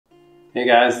Hey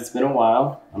guys, it's been a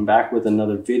while. I'm back with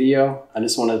another video. I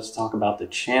just wanted to talk about the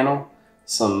channel,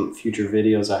 some future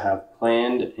videos I have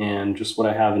planned, and just what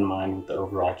I have in mind with the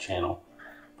overall channel.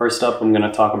 First up, I'm going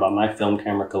to talk about my film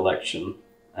camera collection.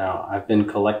 Now, I've been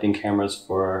collecting cameras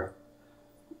for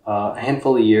a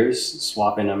handful of years,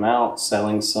 swapping them out,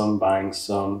 selling some, buying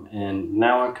some, and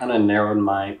now I've kind of narrowed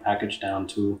my package down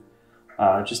to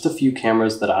just a few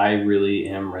cameras that I really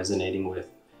am resonating with.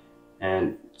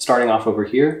 And starting off over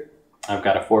here, I've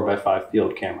got a 4x5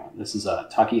 field camera. This is a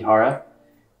Tachihara,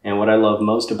 and what I love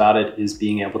most about it is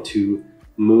being able to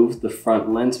move the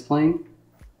front lens plane,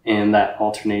 and that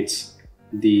alternates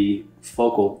the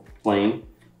focal plane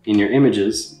in your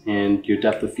images, and your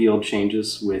depth of field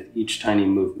changes with each tiny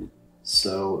movement.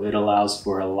 So it allows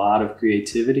for a lot of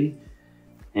creativity,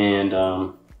 and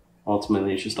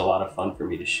ultimately it's just a lot of fun for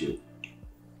me to shoot.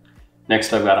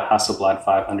 Next, I've got a Hasselblad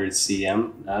 500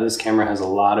 CM. This camera has a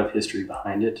lot of history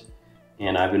behind it,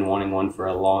 and I've been wanting one for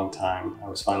a long time. I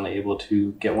was finally able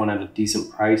to get one at a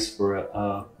decent price for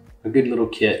a good little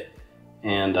kit,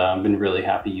 and I've been really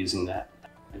happy using that.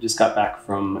 I just got back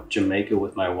from Jamaica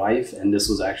with my wife, and this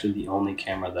was actually the only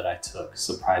camera that I took,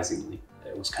 surprisingly.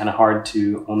 It was kind of hard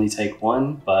to only take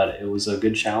one, but it was a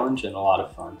good challenge and a lot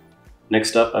of fun.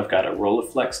 Next up, I've got a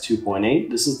Rolleiflex 2.8.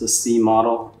 This is the C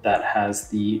model that has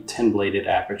the 10-bladed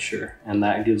aperture, and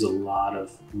that gives a lot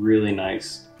of really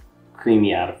nice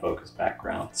creamy out of focus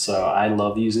background. So I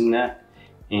love using that,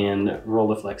 and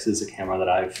Rolleiflex is a camera that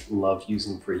I've loved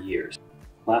using for years.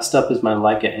 Last up is my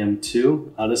Leica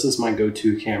M2. This is my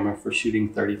go-to camera for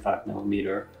shooting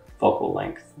 35mm focal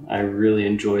length. I really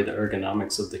enjoy the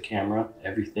ergonomics of the camera.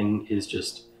 Everything is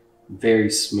just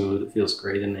very smooth. It feels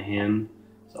great in the hand.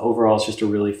 So overall, it's just a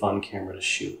really fun camera to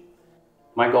shoot.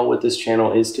 My goal with this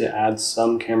channel is to add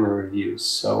some camera reviews.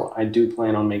 So I do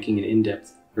plan on making an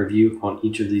in-depth review on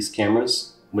each of these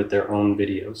cameras with their own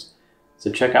videos. So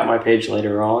check out my page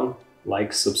later on,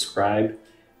 like, subscribe,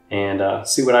 and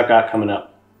see what I've got coming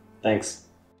up. Thanks.